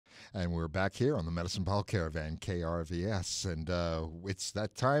And we're back here on the Medicine Ball Caravan, KRVS, and it's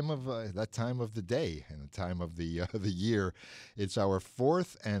that time of the day and the time of the year. It's our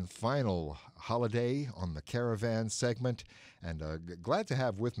fourth and final holiday on the Caravan segment, and glad to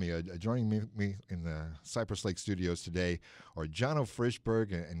have with me, joining me in the Cypress Lake Studios today, are Jonno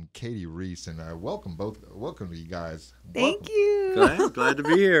Frishberg and Reese, and welcome to you guys. Thank you. Glad to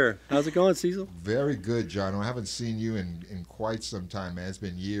be here. How's it going, Cecil? Very good, Jonno. I haven't seen you in quite some time, man. It's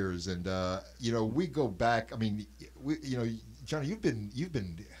been years, and we go back. I mean, Jonno, you've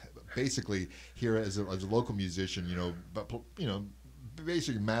been basically here as a local musician,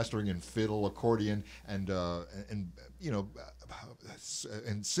 basically mastering in fiddle, accordion, and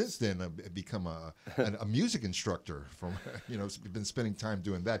since then I've become a music instructor. From been spending time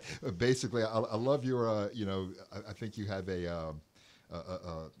doing that. Basically, I love your I think you have a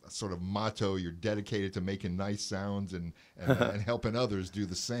sort of motto. You're dedicated to making nice sounds and helping others do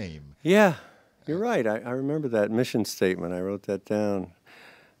the same. Yeah, you're right. I remember that mission statement. I wrote that down.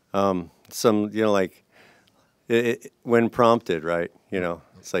 When prompted, right?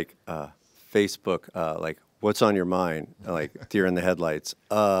 It's like Facebook, like, what's on your mind? Like deer in the headlights,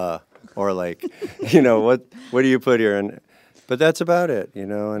 or like, what do you put here? But that's about it,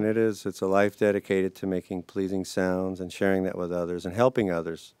 and it's a life dedicated to making pleasing sounds and sharing that with others and helping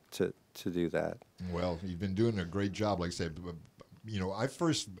others to do that. Well, you've been doing a great job, like I said. I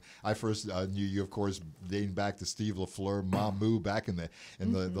first knew you, of course, dating back to Steve LaFleur, Mamu, back in the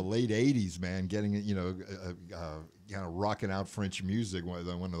late '80s, man, getting rocking out French music. One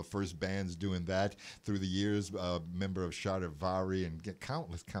of the first bands doing that through the years. Member of Charivari and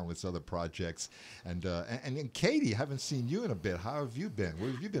countless other projects. And Katie, haven't seen you in a bit. How have you been?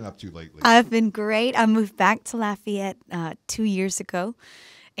 What have you been up to lately? I've been great. I moved back to Lafayette 2 years ago.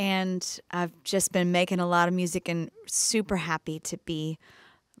 And I've just been making a lot of music and super happy to be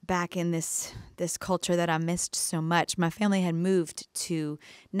back in this culture that I missed so much. My family had moved to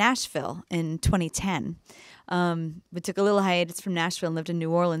Nashville in 2010. We took a little hiatus from Nashville and lived in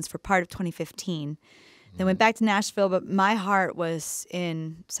New Orleans for part of 2015. Then went back to Nashville, but my heart was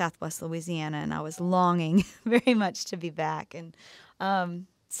in Southwest Louisiana, and I was longing very much to be back. And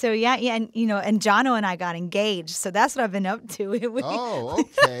so yeah, and Jonno and I got engaged, so that's what I've been up to. Oh,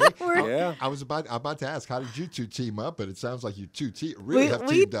 okay. Yeah. I was about to ask, how did you two team up? But it sounds like you two really have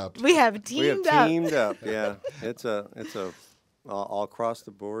teamed up. We have teamed up. Teamed up. Yeah, it's a all across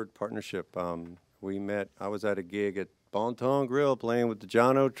the board partnership. We met. I was at a gig at Bon Ton Grill playing with the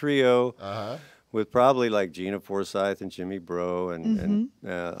Jonno Trio. With probably like Gina Forsyth and Jimmy Bro and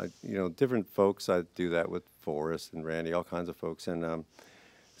different folks. I do that with Forrest and Randy, all kinds of folks. And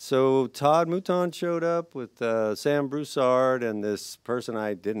so Todd Mouton showed up with Sam Broussard and this person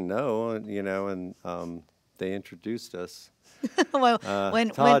I didn't know, and they introduced us. Well,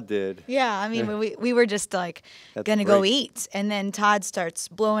 Todd did. Yeah, I mean, we were just like gonna go eat, and then Todd starts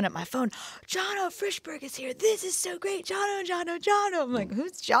blowing up my phone. Jonno Frishberg is here. This is so great, Jonno. I'm like,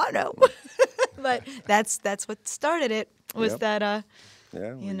 who's Jonno? But that's what started it. Was that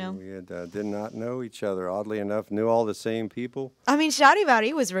Yeah, we did not know each other. Oddly enough, knew all the same people. I mean,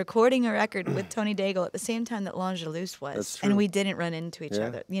 Charivari was recording a record with Tony Daigle at the same time that L'Angelus was. That's true. And we didn't run into each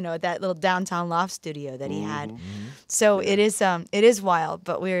other. That little downtown loft studio that he had. So it is wild,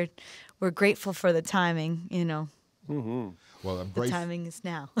 but we're grateful for the timing. Well, I'm grateful. The timing is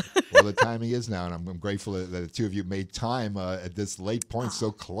now. Well, the timing is now, and I'm grateful that the two of you made time at this late point,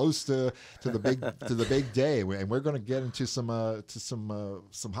 so close to the big day. And we're going to get into some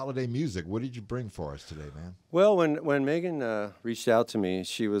holiday music. What did you bring for us today, man? Well, when Megan reached out to me,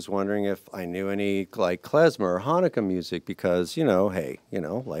 she was wondering if I knew any like klezmer or Hanukkah music because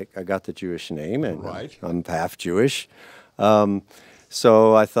like I got the Jewish name and right. I'm half Jewish,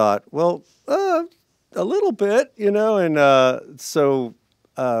 so I thought, well. A little bit, and so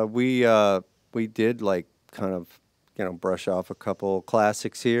we did like kind of brush off a couple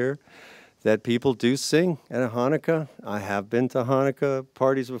classics here that people do sing at a Hanukkah. I have been to Hanukkah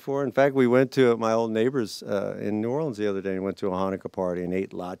parties before. In fact, we went to my old neighbors in New Orleans the other day and went to a Hanukkah party and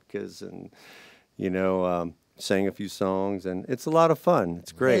ate latkes and sang a few songs, and it's a lot of fun.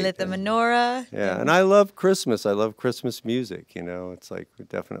 It's great. They lit the menorah. Yeah, and I love Christmas. I love Christmas music. It's like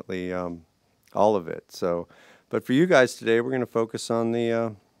definitely. All of it. So, but for you guys today, we're going to focus on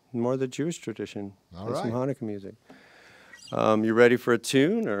the more the Jewish tradition. All right. Some Hanukkah music. You ready for a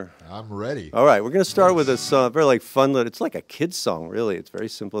tune, or? I'm ready. All right, we're going to start with a song, very like fun. It's like a kid's song, really. It's very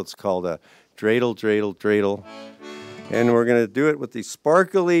simple. It's called "Dreidel, Dreidel, Dreidel," and we're going to do it with the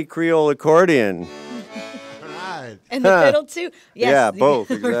sparkly Creole accordion. All right. And the fiddle too. Yes, yeah,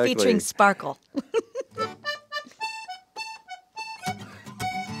 both. Exactly. We're featuring Sparkle.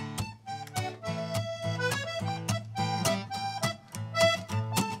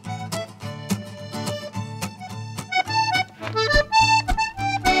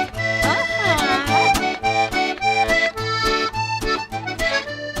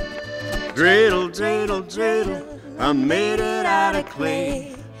 Dreidel, dreidel, dreidel, I made it out of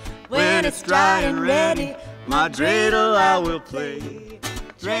clay. When it's dry and ready, my dreidel I will play.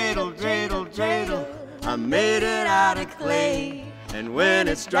 Dreidel, dreidel, dreidel, I made it out of clay. And when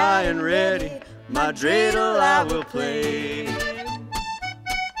it's dry and ready, my dreidel I will play.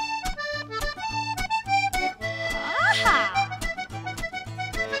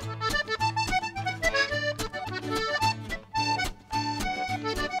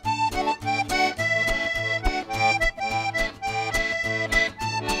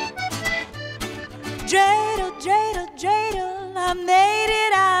 Dreidel, dreidel, dreidel, I made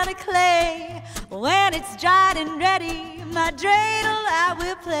it out of clay. When it's dried and ready, my dreidel I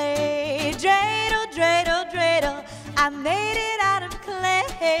will play. Dreidel, dreidel, dreidel, I made it out of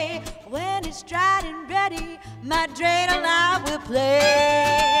clay. When it's dried and ready, my dreidel I will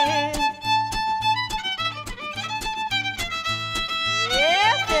play.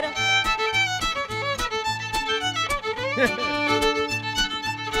 Yeah, fiddle.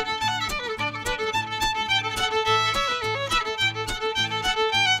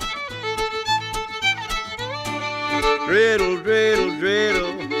 Dreidel, dreidel, dreidel,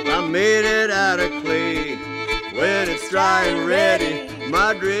 I made it out of clay. When it's dry and ready,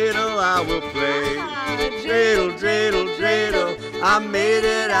 my dreidel I will play. Dreidel, dreidel, dreidel, I made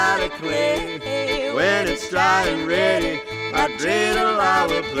it out of clay. When it's dry and ready, my dreidel I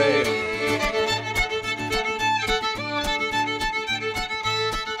will play.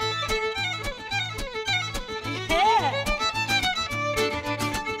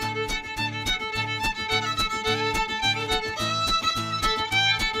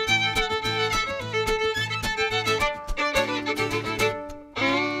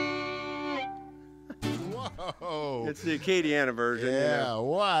 It's the Acadiana version. Yeah, you know.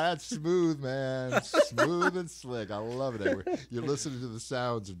 wow, that's smooth, man. Smooth and slick. I love it. You're listening to the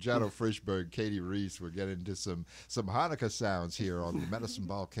sounds of Jonno Frishberg, Reese. We're getting into some Hanukkah sounds here on the Medicine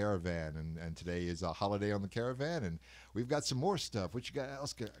Ball Caravan, and today is a holiday on the Caravan, and we've got some more stuff. What you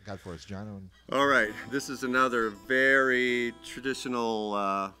else got for us, Jonno? All right, this is another very traditional,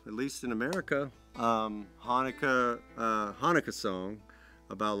 at least in America, Hanukkah song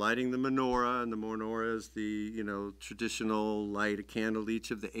about lighting the menorah, and the menorah is the, traditional light a candle each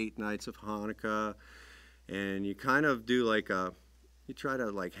of the 8 nights of Hanukkah, and you kind of do you try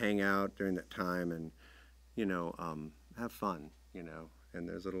to hang out during that time and, have fun, and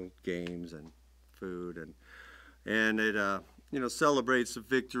there's little games and food, and it, celebrates the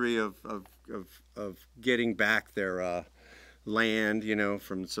victory of getting back their land,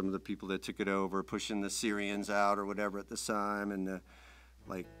 from some of the people that took it over, pushing the Syrians out or whatever at the time, and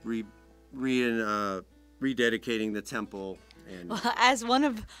rededicating the temple. And well, as one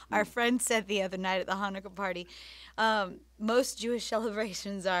of our friends said the other night at the Hanukkah party, most Jewish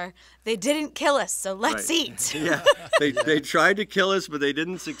celebrations are, they didn't kill us, so let's eat. Yeah, they tried to kill us, but they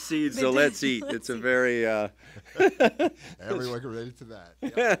didn't succeed, so let's eat. It's a very... Everyone can relate to that.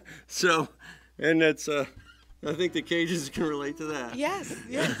 Yep. Yeah, so, and that's... I think the Cajuns can relate to that. Yes,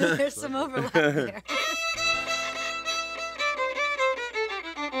 yeah, there's some overlap there.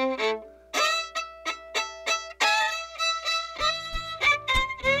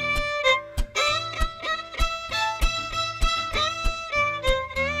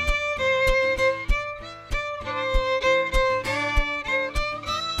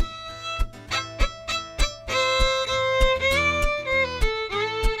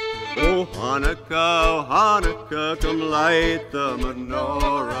 Hanukkah, Hanukkah, come light the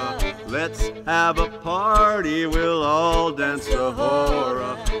menorah. Let's have a party, we'll all dance the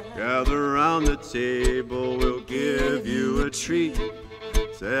hora. Gather round the table, we'll give you a treat.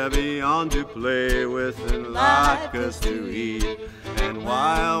 Sevion to play with and latkes to eat. And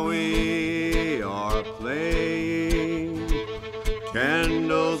while we are playing,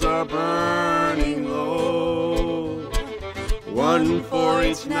 candles are burning low. One for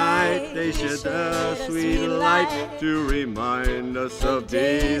each night, they shed a sweet light to remind us of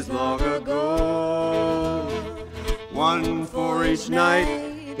days long ago. One for each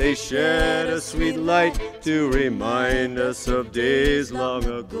night, they shed a sweet light to remind us of days long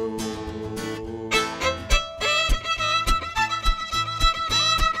ago.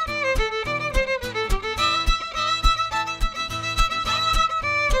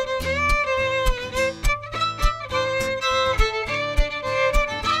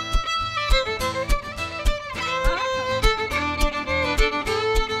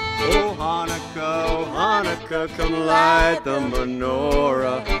 Come light the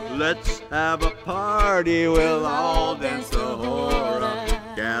menorah. Let's have a party, we'll all dance the hora.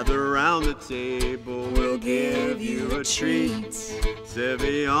 Gather round the table, we'll give you a treat.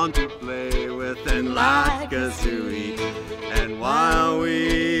 Cevian to play with and latkes to eat. And while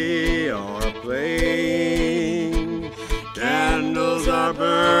we are playing, candles are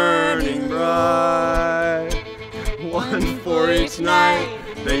burning bright. One for each night,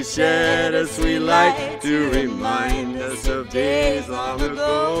 they shed a sweet light to remind us of days long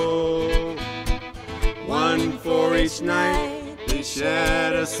ago. One for each night, they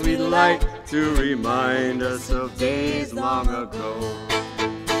shed a sweet light to remind us of days long ago.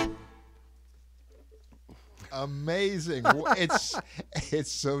 Amazing.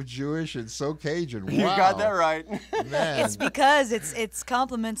 It's so Jewish and so Cajun. Wow. You got that right. Man. It's because it's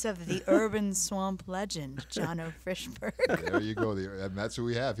compliments of the urban swamp legend, Jonno Frishberg. There you go. And that's who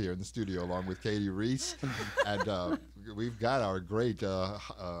we have here in the studio, along with Katie Reese. And we've got our great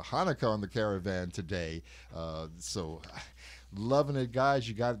Hanukkah on the Caravan today. So loving it, guys.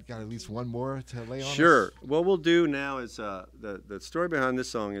 You got at least one more to lay on Sure. us? What we'll do now is the story behind this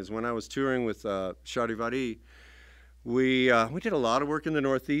song is when I was touring with Charivari, we did a lot of work in the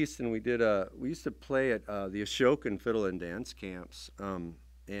Northeast, and we used to play at the Ashokan Fiddle and Dance camps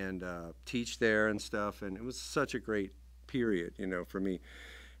and teach there and stuff, and it was such a great period, for me.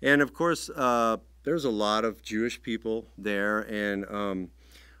 And of course, there's a lot of Jewish people there, and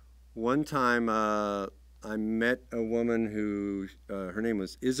one time I met a woman who, her name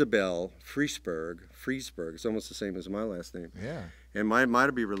was Isabel Frishberg. It's almost the same as my last name. Yeah. And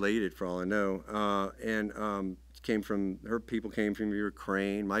might be related for all I know. Her people came from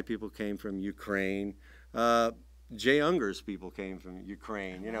Ukraine. My people came from Ukraine. Jay Unger's people came from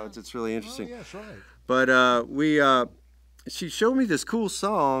Ukraine. It's really interesting. Oh, yes, right. But she showed me this cool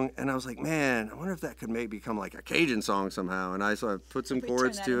song, and I was like, man, I wonder if that could maybe become like a Cajun song somehow. And so I put some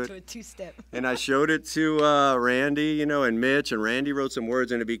chords to it. Into a two-step. And I showed it to Randy, and Mitch, and Randy wrote some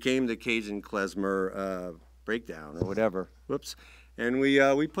words, and it became the Cajun klezmer breakdown or whatever. Whoops. And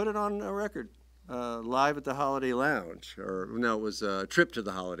we put it on a record live at the Holiday Lounge. Or no, it was a trip to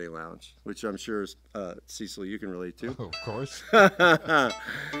the Holiday Lounge, which I'm sure, Cecil, you can relate to. Oh, of course.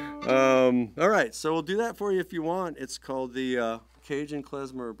 All right, so we'll do that for you if you want. It's called the Cajun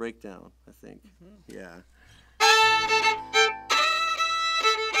klezmer breakdown, I think. Mm-hmm. Yeah.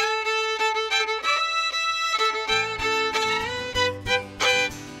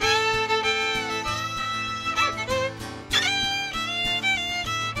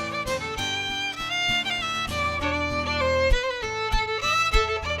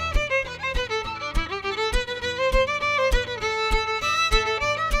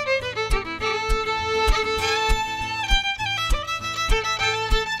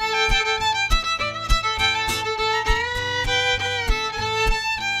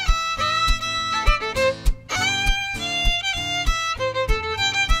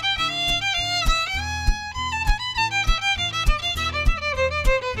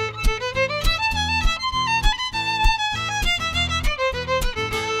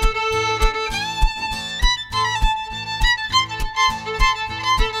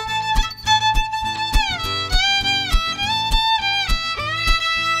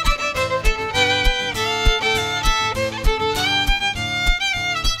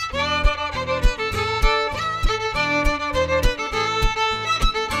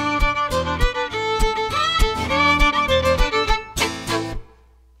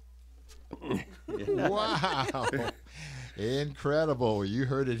 Wow. Incredible. You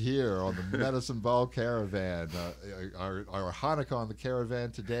heard it here on the Medicine Ball Caravan. Our Hanukkah on the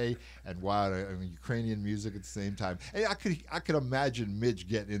Caravan today, and wow, Ukrainian music at the same time. Hey, I could imagine Mitch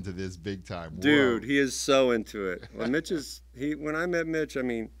getting into this big time. Dude, Whoa. he is so into it. Well, when I met Mitch, and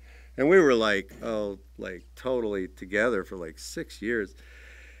we were totally together for 6 years.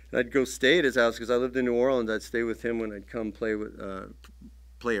 And I'd go stay at his house because I lived in New Orleans. I'd stay with him when I'd come play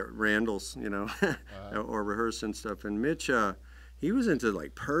at Randall's, or rehearse and stuff. And Mitch, he was into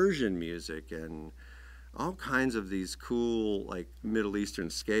Persian music and all kinds of these cool Middle Eastern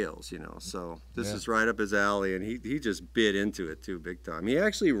scales, So this is right up his alley, and he just bit into it too, big time. He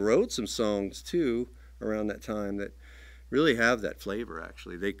actually wrote some songs too around that time that really have that flavor.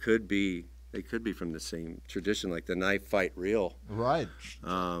 Actually, they could be from the same tradition, like the Knife Fight Reel. Right.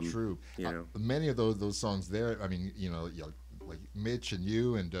 True. Many of those songs there. Like Mitch and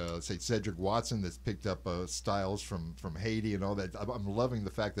you and say Cedric Watson that's picked up styles from Haiti and all that. I'm loving the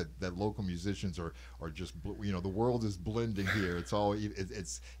fact that local musicians are just the world is blending here. It's all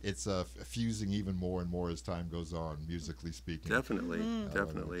it's fusing even more and more as time goes on, musically speaking. Definitely,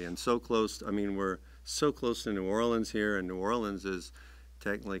 definitely, and so close. We're so close to New Orleans here, and New Orleans is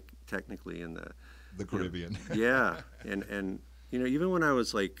technically in the Caribbean. Yeah, and You know, even when I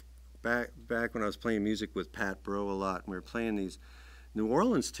was like back when I was playing music with Pat Bro a lot, and we were playing these New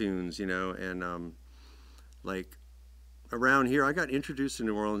Orleans tunes, you know, and like around here, I got introduced to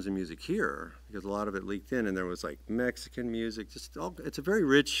New Orleans and music here because a lot of it leaked in, and there was like Mexican music. Just all, it's a very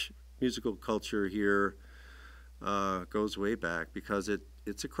rich musical culture here. Goes way back because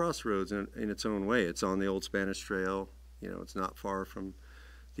it's a crossroads in its own way. It's on the old Spanish Trail. You know, it's not far from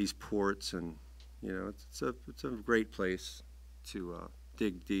these ports, and you know, it's a great place to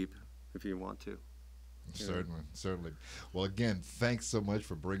dig deep if you want to. Certainly. Well, again, thanks so much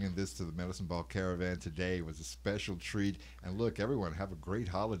for bringing this to the Medicine Ball Caravan today. It was a special treat. And look, everyone, have a great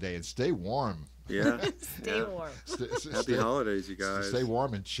holiday and stay warm. Yeah. Stay warm. Happy holidays, you guys. Stay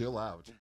warm and chill out.